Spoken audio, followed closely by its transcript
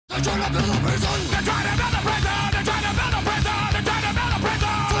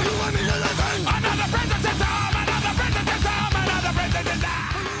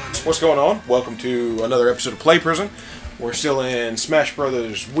What's going on? Welcome to another episode of Play Prison. We're still in Smash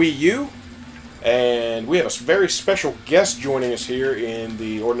Brothers Wii U, and we have a very special guest joining us here in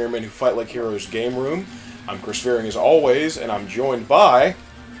the Ordinary Men Who Fight Like Heroes game room. I'm Chris Fearing as always, and I'm joined by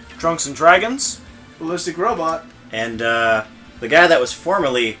Drunks and Dragons, Ballistic Robot, and the guy that was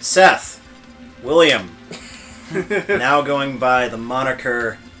formerly Seth, William, now going by the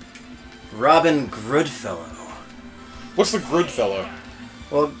moniker Robin Goodfellow. What's the Goodfellow?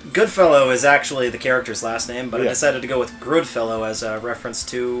 Well, Goodfellow is actually the character's last name, but Yeah. I decided to go with Goodfellow as a reference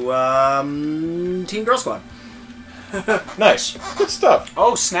to Teen Girl Squad. Nice. Good stuff.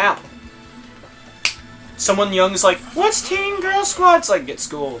 Oh, snap. Someone young is like, what's Teen Girl Squad? It's like, get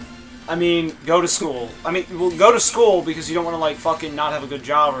schooled. I mean, go to school. I mean, well, go to school because you don't want to, like, fucking not have a good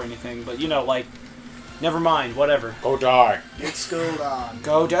job or anything. But, you know, like, never mind, whatever. Go die. get schooled on.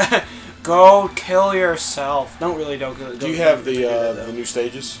 Go kill yourself. Don't really do Do you have the new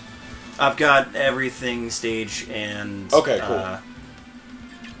stages? I've got everything stage and... Okay, cool.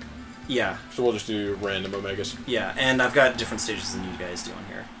 Yeah, So we'll just do random Omegas. yeah, and I've got different stages than you guys do on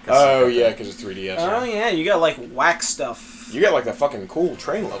here. Oh, yeah, because it's 3DS. Oh, yeah, you got, like, whack stuff. You got like that fucking cool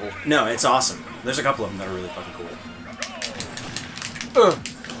train level. No, it's awesome. There's a couple of them that are really fucking cool.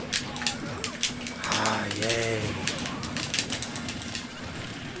 Ah, yay.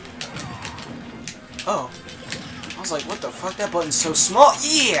 Oh. I was like, what the fuck? That button's so small.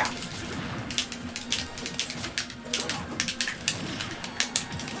 Yeah!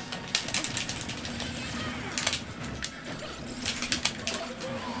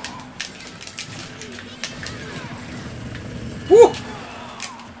 Woo!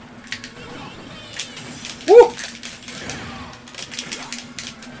 Woo!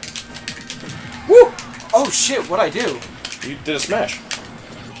 Woo! Oh, shit, what'd I do? You did a smash.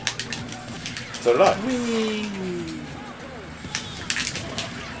 So did I. Whee!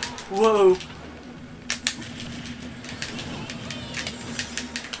 Whoa.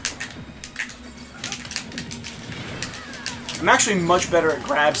 I'm actually much better at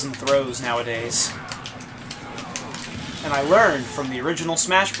grabs and throws nowadays. And I learned from the original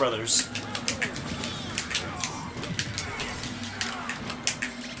Smash Brothers.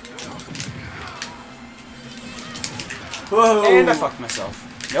 Whoa! And I fucked myself.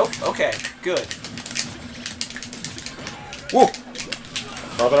 Nope, okay, good. Woo!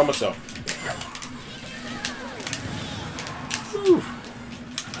 Brought that on myself. Whew.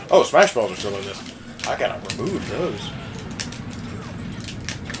 Oh, Smash Balls are still in this. I gotta remove those.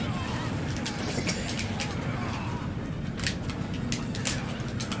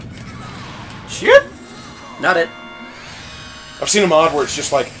 Shit! Not it. I've seen a mod where it's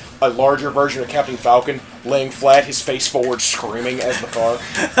just like a larger version of Captain Falcon laying flat, his face forward, screaming as the car.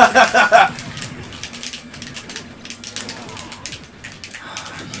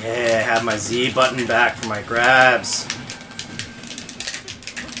 Yeah, have my Z button back for my grabs.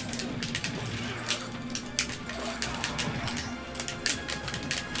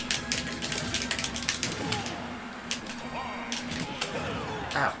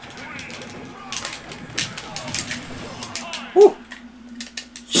 Ow. Woo!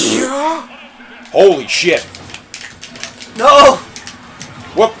 Yeah! Holy shit! No!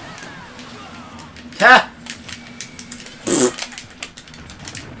 Whoop! Ha!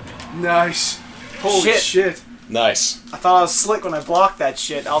 Nice. Holy Shit. shit. Nice. I thought I was slick when I blocked that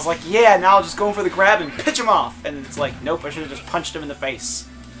shit. I was like, yeah, now I'll just go for the grab and pitch him off. And it's like, nope, I should have just punched him in the face.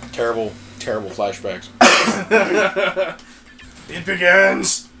 Terrible, terrible flashbacks. It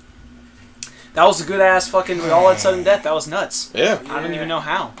begins. That was a good ass fucking, with all that sudden death, that was nuts. Yeah. I don't even know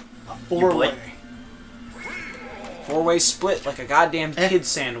how. Four-way. Four-way split like a goddamn kid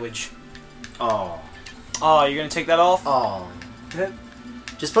sandwich. Oh. Oh, you're gonna take that off? Oh. That-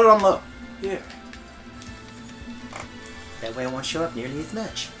 Just put it on low. Yeah. That way it won't show up nearly as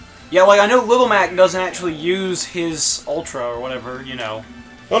much. Yeah, like I know Little Mac doesn't actually use his Ultra or whatever, you know.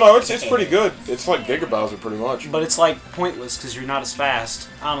 Oh no, it's pretty good. It's like Giga Bowser pretty much. But it's like pointless because you're not as fast.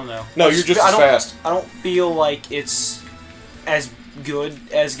 I don't know. No, I you're just I as don't- fast. I don't feel like it's as good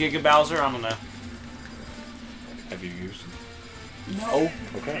as Giga Bowser. I don't know. Have you used them? No.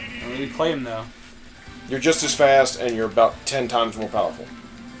 Okay. I don't really play him though. You're just as fast, and you're about 10 times more powerful.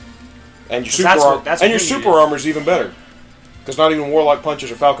 And your 'Cause super that's what your we super needed. armor's even better. Because not even Warlock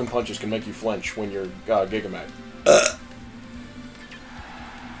punches or Falcon punches can make you flinch when you're Gigamax.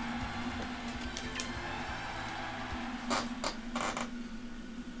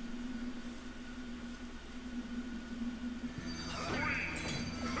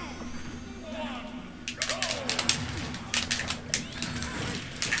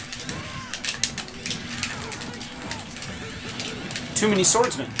 too many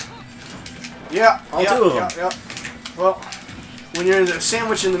swordsmen. Yeah. All yeah, two of yeah, them. Yeah. Well, when you're in the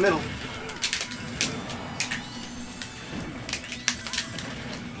sandwich in the middle.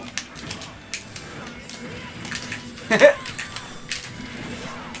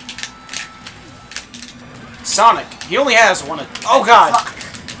 Sonic, he only has one. Oh god!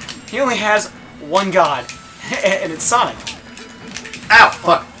 He only has one god, and it's Sonic. Ow!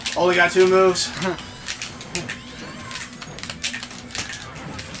 Fuck. Only got 2 moves.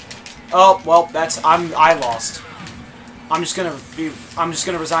 Oh well, I lost. I'm just gonna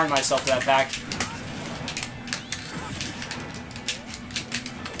resign myself to that fact.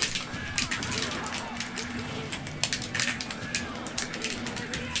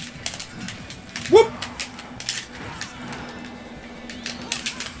 Whoop!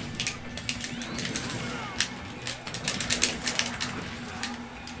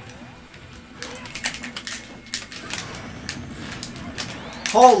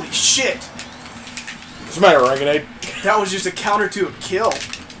 Holy shit! What's the matter, Ranganade? That was just a counter to a kill.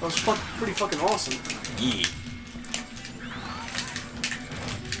 That was pretty fucking awesome. Yeah.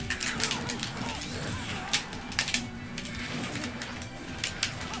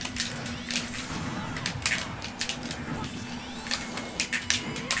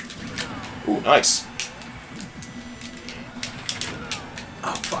 Ooh, nice.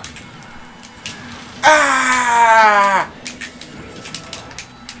 Oh, fuck. Ah!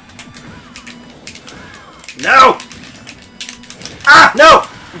 No! Ah! No!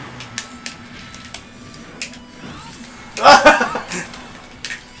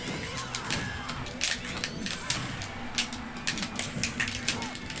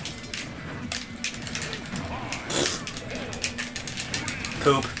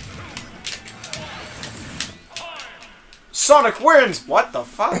 Poop. Sonic wins. What the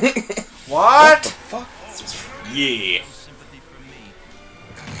fuck? What What? the fuck? Yeah.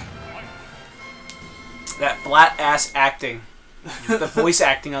 That flat ass acting. The voice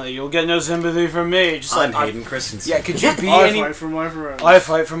acting on it. You'll get no sympathy from me. Just I'm like Hayden Christensen. yeah, could you be I any? fight for my friends. I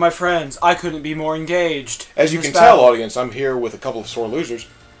fight for my friends. I couldn't be more engaged. As you in can this tell, battle. audience, I'm here with a couple of sore losers.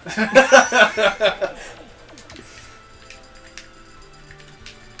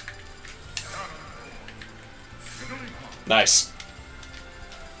 Nice.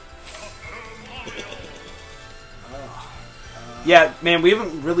 Yeah, man, we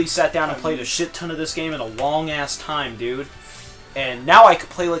haven't really sat down and played a shit ton of this game in a long ass time, dude. And now I could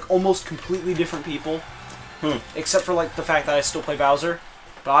play like almost completely different people, except for like the fact that I still play Bowser.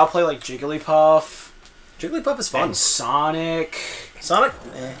 But I'll play like Jigglypuff Jigglypuff is fun. and Sonic. Sonic?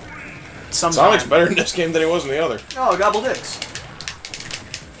 Eh. Sometime. Sonic's better in this game than he was in the other. Oh, gobble dicks.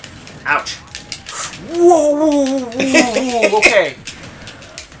 Ouch. Whoa, whoa, whoa, whoa, whoa, okay.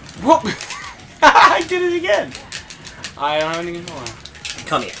 Whoop! I did it again. I don't have any control.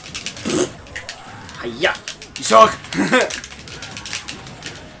 Come here. Hiya. You suck.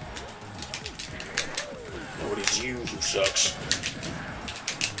 No, it is you who sucks.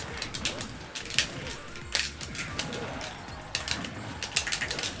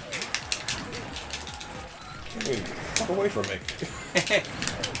 Can't even get the fuck away from me.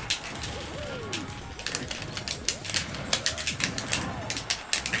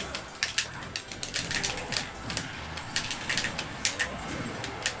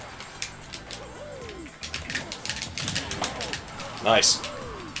 Nice.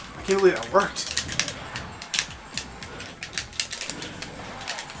 I can't believe that worked.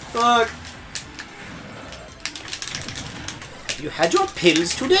 Look. Have you had your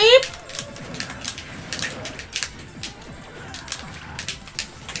pills today?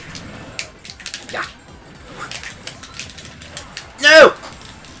 Yeah. No!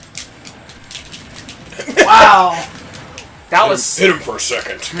 Wow. That was Hit him for a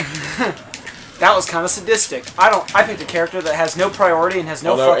second. that was kind of sadistic. I picked a character that has no priority and has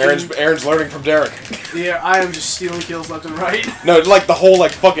no Oh no, fucking. Aaron's learning from Derek. Yeah, I am just stealing kills left and right. No, like the whole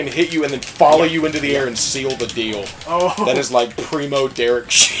like fucking hit you and then follow you into the air and seal the deal. Oh. That is like primo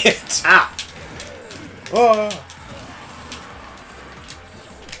Derek shit. Ah! Ah.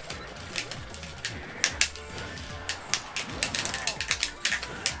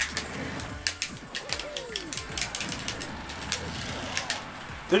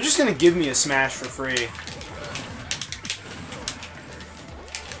 They're just gonna give me a Smash for free.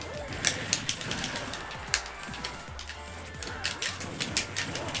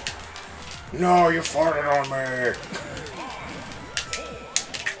 No, you farted on me.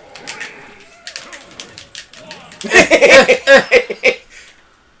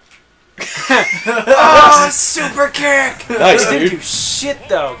 Oh, super kick! Nice, It didn't dude. do shit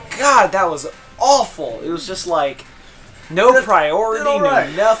though. God, that was awful. It was just like No priority, did alright.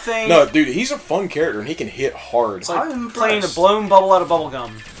 no nothing. No, dude, he's a fun character and he can hit hard. It's like I'm playing a impressed. blown bubble out of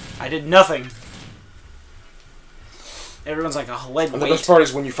bubblegum. I did nothing. Everyone's like, oh, lead And the weight. best part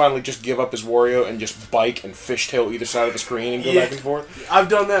is when you finally just give up as Wario and just bike and fishtail either side of the screen and go Yeah. back and forth. I've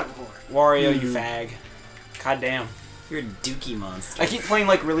done that before. Wario, you fag. God damn. You're a dookie monster. I keep playing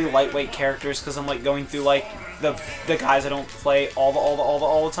like really lightweight characters because I'm like going through like the guys I don't play all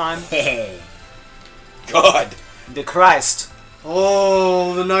the time. Hey. God. The Christ.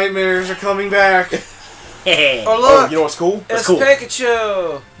 Oh, the nightmares are coming back. Hey. Oh Oh, look, you know what's cool? it's cool.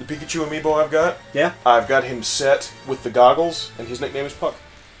 Pikachu. The Pikachu amiibo I've got, Yeah. I've got him set with the goggles, and his nickname is Puck.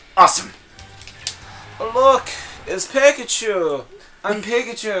 Awesome. Oh look, it's Pikachu. I'm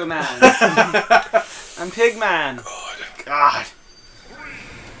Pikachu man. I'm Pigman. God.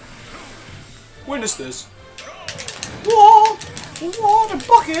 When is this? Whoa! Whoa, the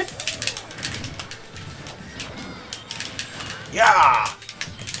bucket! Yeah!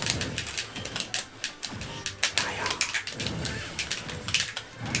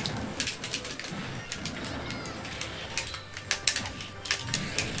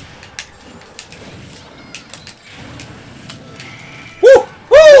 Woo!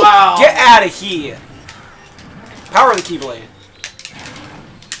 Woo! Wow. Get out of here! Power the Keyblade.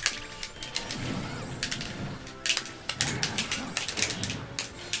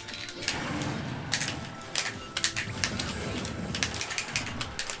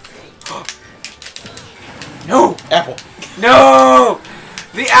 No! Apple. No!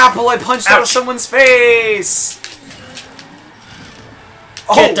 The apple I punched out of Ouch. someone's face!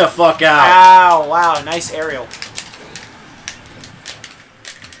 Get the fuck out. Ow, wow, nice aerial.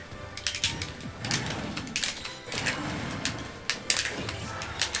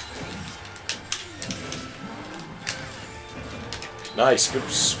 Nice. Good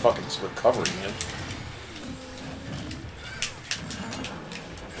fucking recovery, man.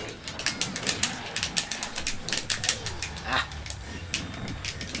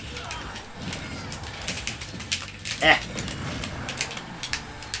 Eh.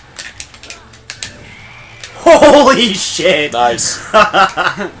 Holy shit. Nice.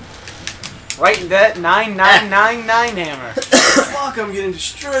 Right in that 9999 hammer. Fuck, I'm getting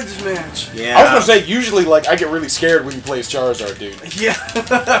destroyed this match. Yeah. I was gonna say, usually, like, I get really scared when you play as Charizard, dude.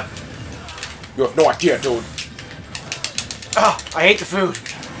 Yeah. You have no idea, dude. Oh, I hate the food.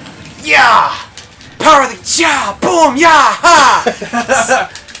 Yeah! Power of the ja! Boom! Yeah!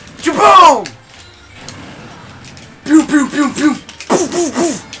 Ha! Boom! Pew pew pew pew.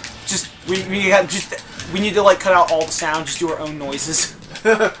 Just we need to like cut out all the sound. Just do our own noises.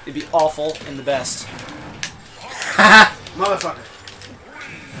 It'd be awful and the best. Motherfucker.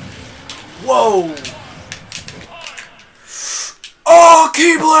 Whoa. Oh,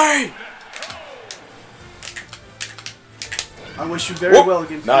 Keyblade! I wish you very Whoop. well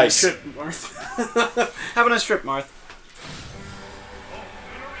against Nice. your trip, Marth. Have a nice trip, Marth.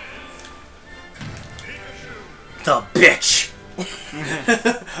 The bitch.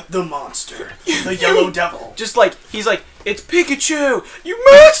 The monster. The yellow devil. Just like he's like, it's Pikachu, you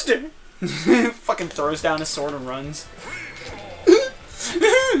monster! Fucking throws down his sword and runs.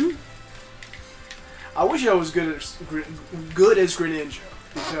 I wish I was good as Greninja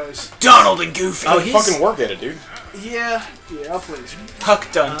because Donald and Goofy. Oh, He's fucking work at it, dude. yeah, I'll play this.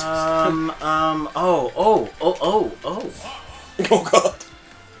 Huck Dunt. Oh. Oh, God.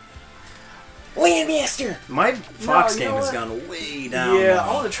 Landmaster. My Fox you know game has what? gone way down. Yeah,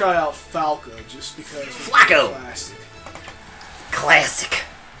 I want to try out Falco just because. it's Flacco. Classic. Classic.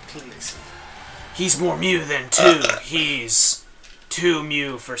 Please. He's more Mew than 2. He's 2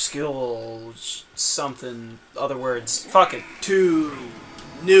 Mew for skill something. Other words. Fuck it. To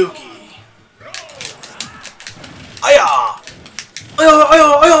Nuki. Aya!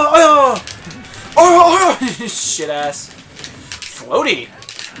 Aya! Aya! Shit ass. Floaty.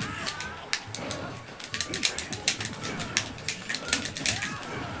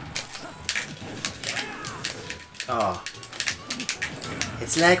 Oh.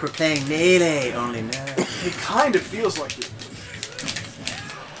 It's like we're playing Melee, only no. It kind of feels like it.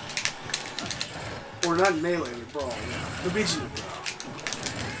 Or not Melee, but Brawl. Yeah. Luigi Brawl.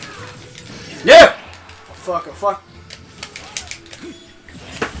 No! Oh, fuck.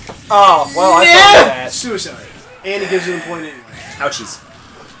 Oh, well, I thought of that. Suicide. And it gives it a point anyway. Ouchies.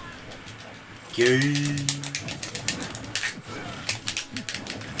 Gay.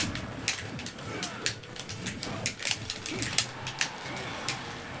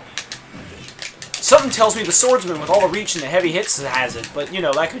 Something tells me the swordsman with all the reach and the heavy hits has it, but you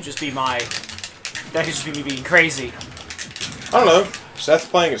know, that could just be me being crazy. I don't know. Seth's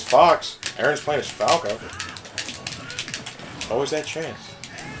playing as Fox. Aaron's playing as Falco. Always that chance.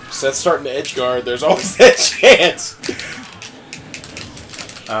 Seth's starting to edge guard. There's always that chance.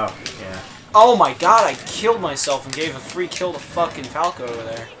 Oh, yeah. Oh my god, I killed myself and gave a free kill to fucking Falco over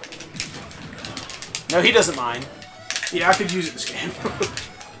there. No, he doesn't mind. Yeah, I could use it this game.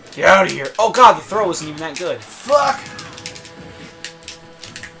 Get out of here. Oh god, the throw wasn't even that good. Fuck!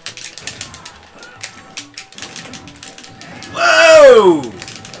 Whoa!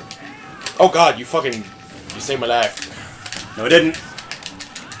 Oh god, you saved my life. No, it didn't.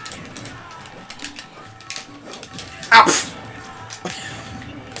 Ow!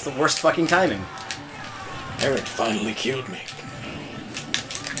 It's the worst fucking timing. Aaron finally killed me.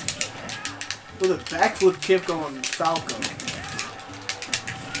 With a backflip kick on Falco.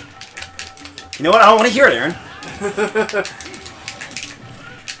 You know what? I don't want to hear it, Aaron.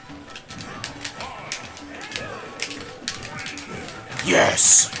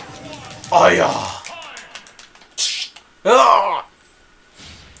 Yes! Ah!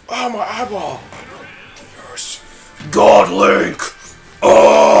 Oh, my eyeball. Yes. God Link!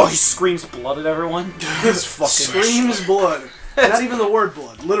 Oh! He screams blood at everyone. It's fucking Screams blood. Not even the word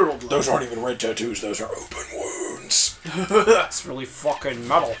blood. Literal blood. Those aren't even red tattoos. Those are open wounds. It's really fucking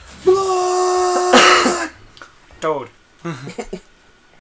metal. blood! Toad.